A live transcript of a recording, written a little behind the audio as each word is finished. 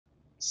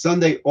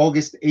Sunday,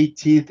 August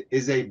 18th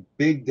is a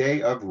big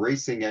day of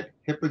racing at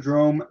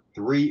Hippodrome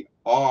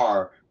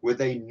 3R.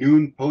 With a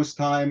noon post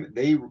time,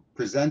 they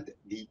present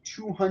the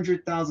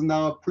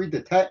 $200,000 Prix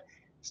de Tête.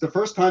 It's the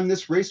first time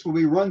this race will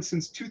be run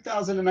since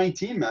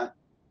 2019, Matt.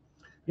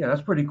 Yeah,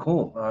 that's pretty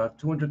cool.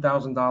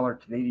 $200,000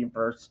 Canadian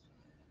purse.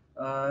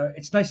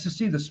 It's nice to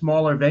see the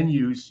smaller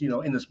venues,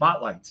 in the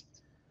spotlight.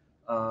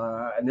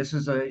 And this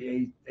is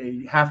a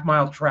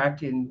half-mile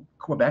track in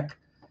Quebec,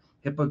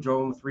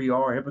 Hippodrome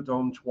 3R,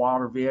 Hippodrome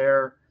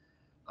Trois-Rivières.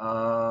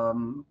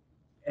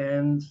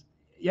 And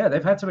yeah,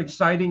 they've had some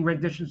exciting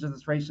renditions of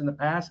this race in the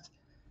past,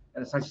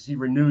 and it's nice to see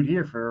renewed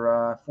here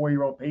for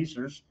four-year-old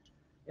pacers.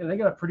 And they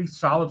got a pretty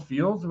solid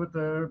field with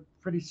a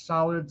pretty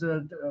solid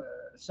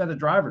set of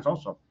drivers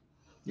also.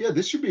 Yeah,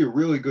 this should be a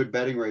really good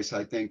betting race,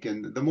 I think.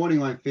 And the morning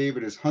line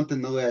favorite is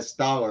Hunting the Last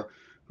Dollar,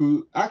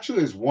 who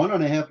actually has won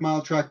on a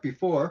half-mile track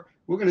before.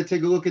 We're going to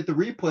take a look at the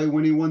replay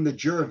when he won the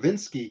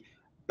Juravinsky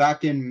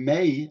back in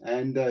May,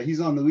 and he's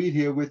on the lead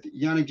here with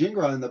Yannick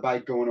Giwner on the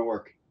bike going to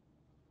work.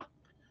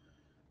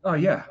 Oh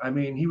yeah, I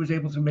mean he was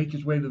able to make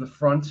his way to the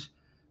front,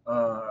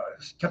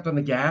 kept on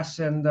the gas,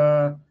 and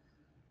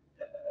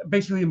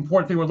basically the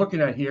important thing we're looking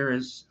at here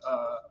is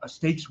a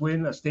stakes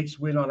win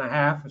on a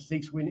half, a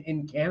stakes win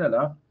in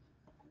Canada,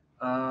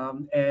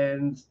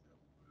 and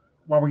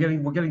while we're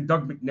getting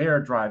Doug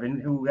McNair driving,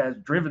 who has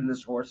driven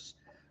this horse,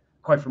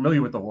 quite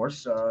familiar with the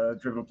horse,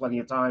 driven plenty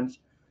of times.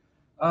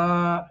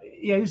 Yeah,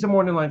 he's the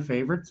morning line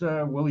favorite.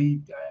 Will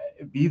he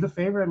be the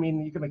favorite? I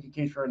mean, you can make a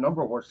case for a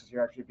number of horses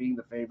here actually being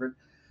the favorite,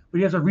 but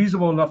he has a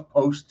reasonable enough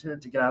post to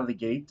get out of the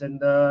gate, and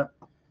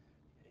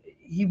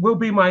he will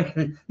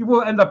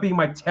end up being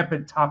my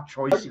tepid top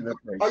choice in this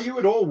race. Are you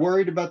at all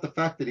worried about the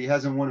fact that he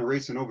hasn't won a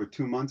race in over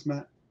 2 months,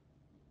 Matt?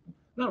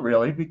 Not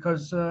really,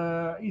 because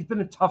he's been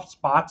in tough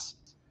spots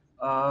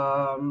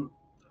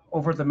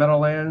over at the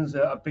Meadowlands,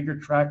 a bigger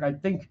track. I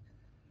think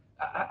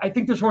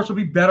this horse will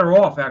be better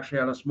off actually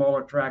on a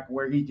smaller track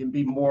where he can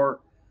be more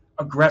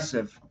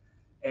aggressive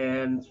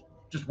and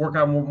just work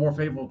out a more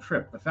favorable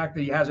trip. The fact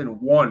that he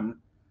hasn't won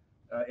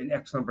in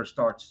X number of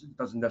starts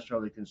doesn't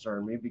necessarily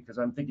concern me, because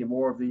I'm thinking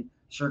more of the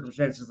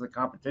circumstances of the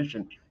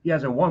competition. He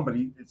hasn't won, but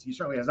he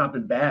certainly has not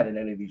been bad in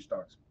any of these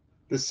starts.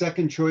 The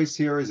second choice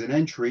here is an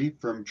entry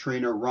from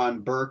trainer Ron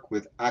Burke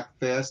with Act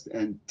Fast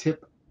and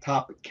Tip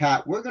Top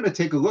Cat. We're going to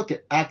take a look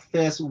at Act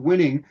Fast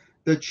winning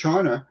the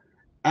Charner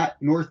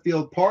at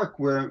Northfield Park,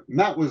 where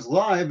Matt was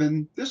live,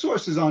 and this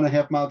horse is on a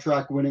half-mile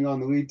track winning on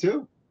the lead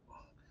too.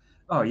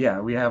 Oh yeah,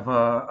 we have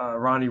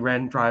Ronnie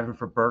Wren driving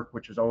for Burke,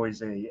 which is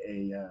always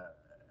a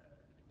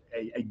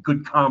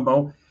good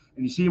combo.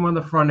 And you see him on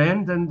the front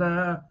end,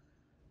 and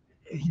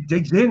he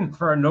digs in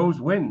for a nose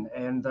win,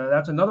 and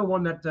that's another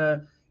one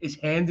that is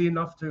handy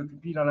enough to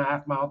compete on a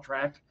half-mile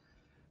track.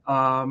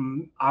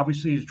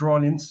 Obviously, he's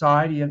drawn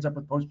inside. He ends up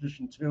with post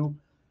position 2.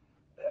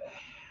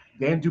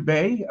 Dan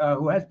Dubé,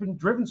 who has been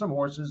driven some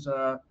horses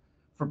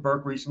for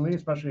Burke recently,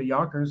 especially at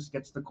Yonkers,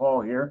 gets the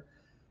call here.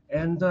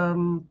 And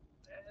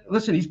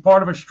listen, he's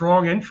part of a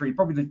strong entry,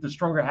 probably the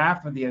stronger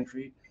half of the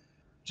entry,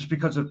 just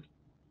because of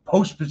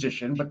post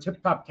position. But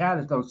Tip Top Cat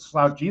is no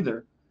slouch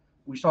either.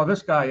 We saw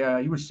this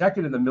guy, he was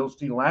second in the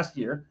Milstein last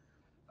year.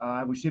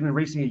 We've seen him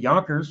racing at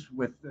Yonkers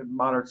with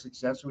moderate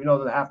success. So we know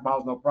that the half mile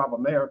is no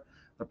problem there.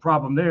 The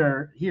problem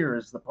here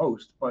is the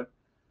post. But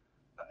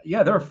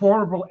yeah, they're a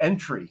formidable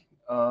entry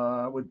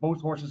with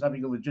both horses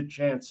having a legit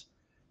chance,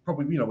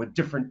 probably, with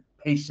different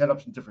pace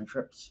setups and different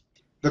trips.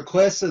 The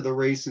class of the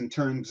race in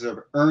terms of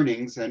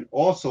earnings, and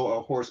also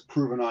a horse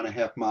proven on a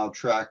half-mile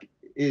track,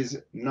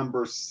 is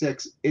number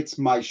 6, It's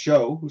My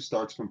Show, who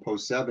starts from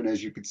post 7,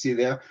 as you can see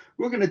there.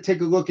 We're going to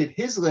take a look at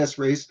his last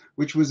race,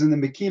 which was in the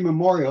McKee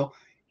Memorial.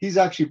 He's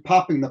actually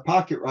popping the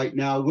pocket right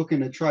now,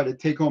 looking to try to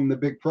take home the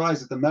big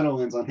prize at the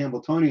Meadowlands on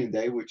Hamiltonian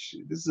Day, which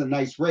this is a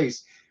nice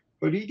race.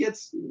 But he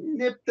gets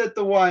nipped at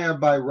the wire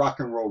by Rock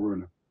and Roll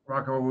Runa.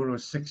 Rock and Roll Runa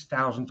was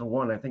 6,000 to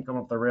 1, I think, come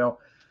up the rail.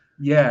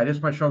 Yeah, It's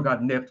My Show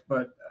got nipped,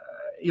 but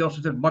he also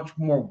did much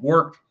more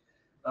work,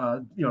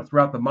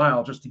 throughout the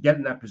mile just to get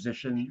in that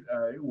position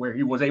where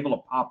he was able to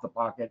pop the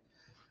pocket.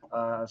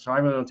 So I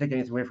really don't take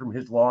anything away from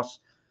his loss.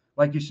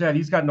 Like you said,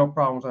 he's got no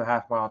problems on a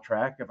half-mile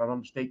track. If I'm not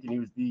mistaken, he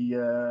was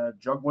the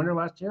jug winner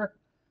last year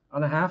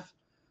on a half.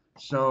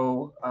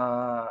 So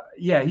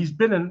yeah, he's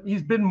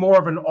been more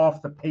of an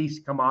off-the-pace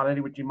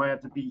commodity, which you might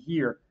have to be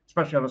here,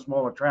 especially on a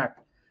smaller track,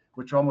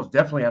 which you almost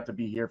definitely have to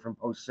be here from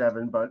post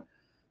 7. But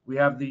we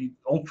have the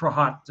ultra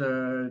hot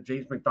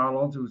James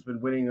McDonald, who's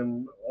been winning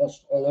in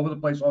all over the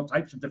place, all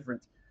types of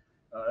different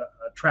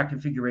track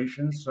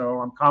configurations. So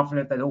I'm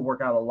confident that he'll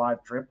work out a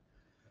live trip.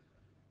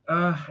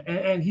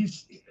 And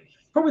he's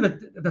probably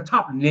the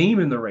top name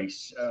in the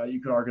race,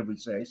 you could arguably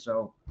say.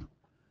 So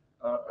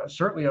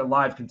certainly a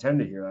live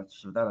contender here,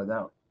 that's without a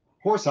doubt.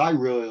 Horse I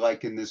really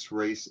like in this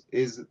race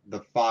is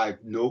the 5,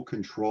 No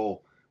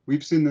Control.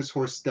 We've seen this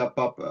horse step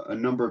up a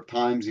number of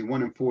times. He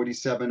won in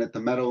 47 at the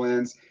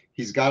Meadowlands.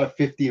 He's got a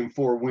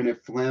 50-4 win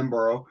at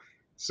Flamborough.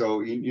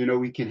 So,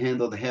 he can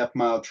handle the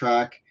half-mile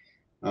track.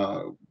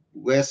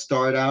 last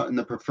start out in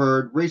the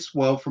preferred, raced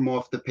well from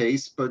off the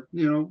pace, but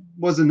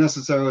wasn't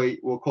necessarily,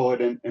 we'll call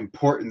it, an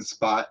important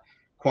spot.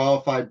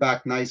 Qualified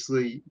back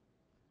nicely.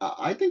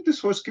 I think this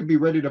horse could be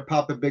ready to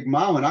pop a big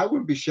mile, and I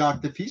wouldn't be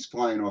shocked if he's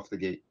flying off the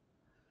gate.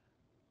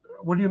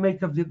 What do you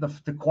make of the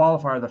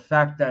qualifier? The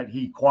fact that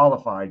he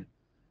qualified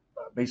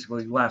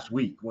basically last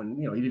week when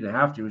he didn't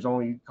have to. He was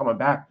only coming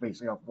back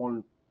basically off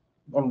one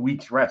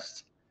week's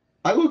rest.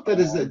 I looked at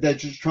as that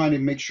just trying to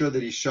make sure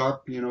that he's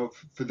sharp,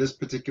 for this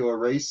particular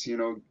race,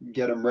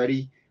 get him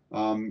ready.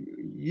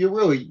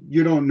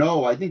 You don't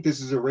know. I think this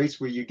is a race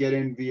where you get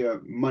in via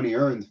money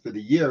earned for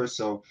the year,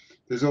 so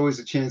there's always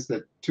a chance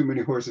that too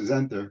many horses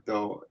enter.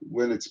 Though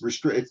when it's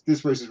restricted,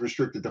 this race is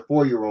restricted to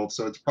 4-year-olds,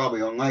 so it's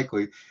probably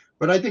unlikely.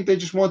 But I think they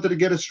just wanted to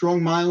get a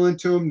strong mile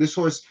into him. This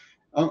horse,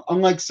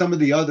 unlike some of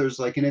the others,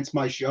 like in It's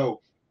My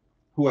Show,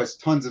 who has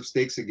tons of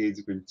stakes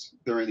engagements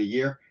during the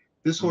year,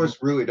 this horse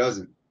really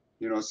doesn't.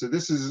 So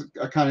this is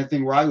a kind of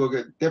thing where I look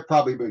at, they've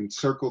probably been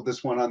circled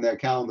this one on their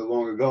calendar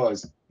long ago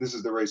as this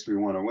is the race we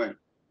want to win.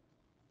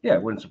 Yeah,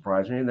 it wouldn't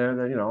surprise me. They're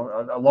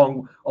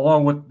along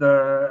with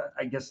the,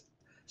 I guess,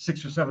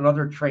 6 or 7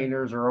 other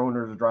trainers or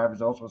owners or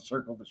drivers also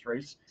circled this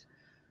race.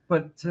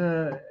 But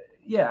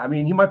yeah, I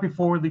mean, he might be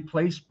forwardly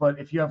placed, but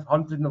if you have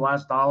Hunt in the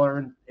last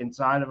dollar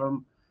inside of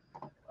him,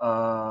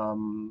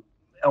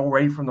 El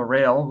Rey from the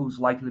rail, who's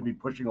likely to be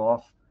pushing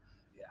off,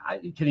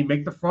 can he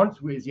make the front?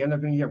 Is he end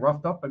up going to get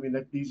roughed up? I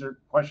mean, these are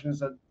questions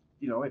that,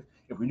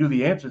 if we knew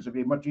the answers, it'd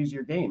be a much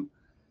easier game.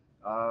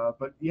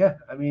 But yeah,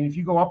 I mean, if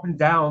you go up and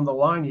down the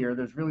line here,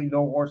 there's really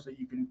no horse that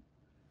you can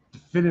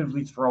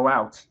definitively throw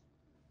out.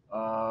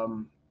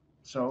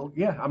 So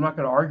yeah, I'm not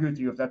going to argue with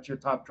you if that's your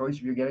top choice.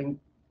 If you're getting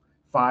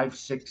 5,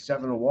 6,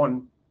 7 to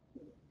 1,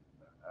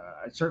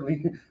 I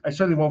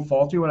certainly won't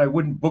fault you, and I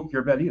wouldn't book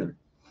your bet either.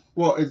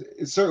 Well,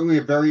 it's certainly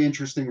a very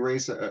interesting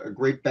race, a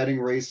great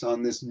betting race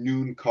on this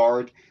noon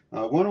card.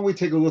 Why don't we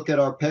take a look at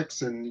our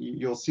picks, and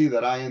you'll see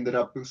that I ended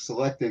up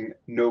selecting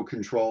No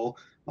Control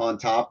on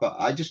top.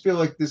 I just feel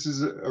like this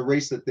is a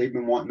race that they've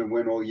been wanting to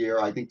win all year.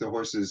 I think the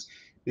horse is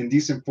in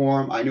decent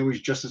form. I know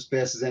he's just as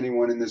fast as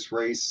anyone in this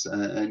race,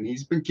 and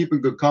he's been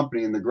keeping good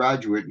company in the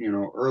Graduate,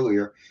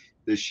 earlier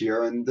this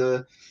year.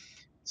 And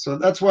so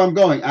that's where I'm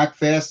going. Act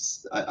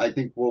Fast, I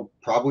think we'll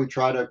probably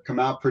try to come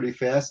out pretty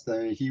fast.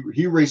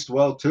 He raced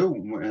well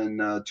too,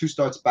 and 2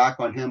 starts back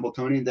on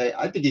Hambletonian Day.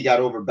 I think he got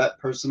overbet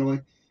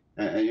personally.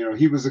 And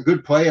he was a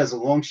good play as a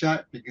long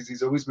shot because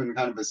he's always been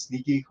kind of a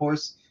sneaky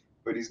horse,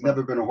 but he's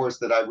never been a horse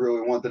that I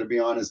really wanted to be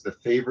on as the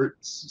favorite,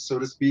 so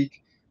to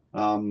speak.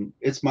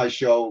 It's My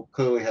Show,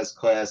 clearly has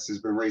class, has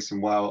been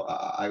racing well.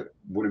 I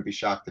wouldn't be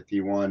shocked if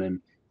he won. And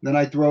then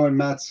I throw in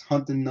Matt's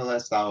Hunt in the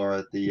last hour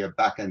at the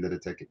back end of the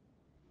ticket.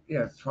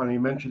 Yeah, it's funny you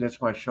mentioned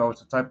It's My Show.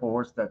 It's the type of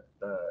horse that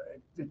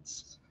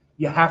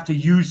you have to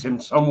use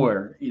him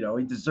somewhere. He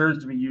deserves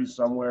to be used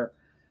somewhere,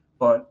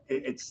 but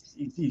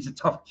he's a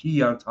tough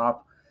key on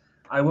top.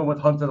 I went with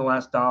Hunt in the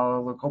last dollar.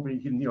 Look, hoping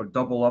he can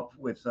double up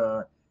with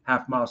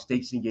half-mile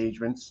stakes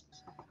engagements.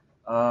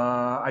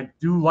 I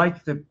do like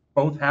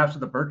both halves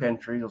of the Burke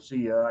entry. You'll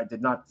see. I'm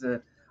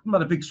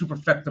not a big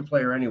superfecta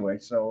player anyway,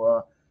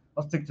 so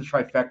I'll stick to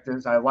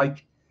trifectas.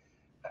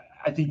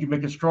 I think you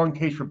make a strong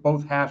case for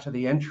both halves of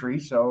the entry,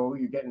 so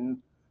you're getting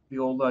the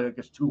old,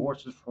 2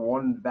 horses for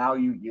 1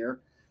 value here.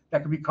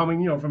 That could be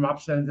coming, from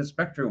opposite end of the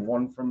spectrum.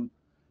 One from,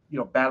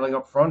 battling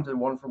up front, and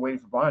one from waiting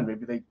for behind.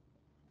 Maybe they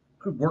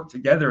could work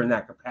together in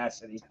that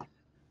capacity.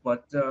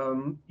 But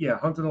yeah,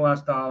 Hunt in the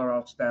last dollar,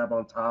 I'll stab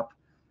on top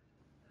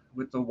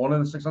with the 1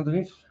 and the 6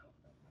 underneath.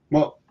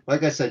 Well,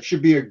 like I said,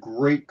 should be a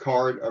great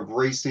card of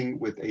racing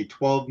with a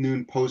 12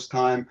 noon post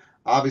time.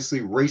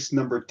 Obviously, race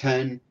number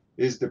 10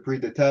 is the Prix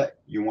de Tête.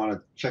 You want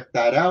to check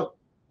that out.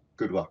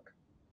 Good luck.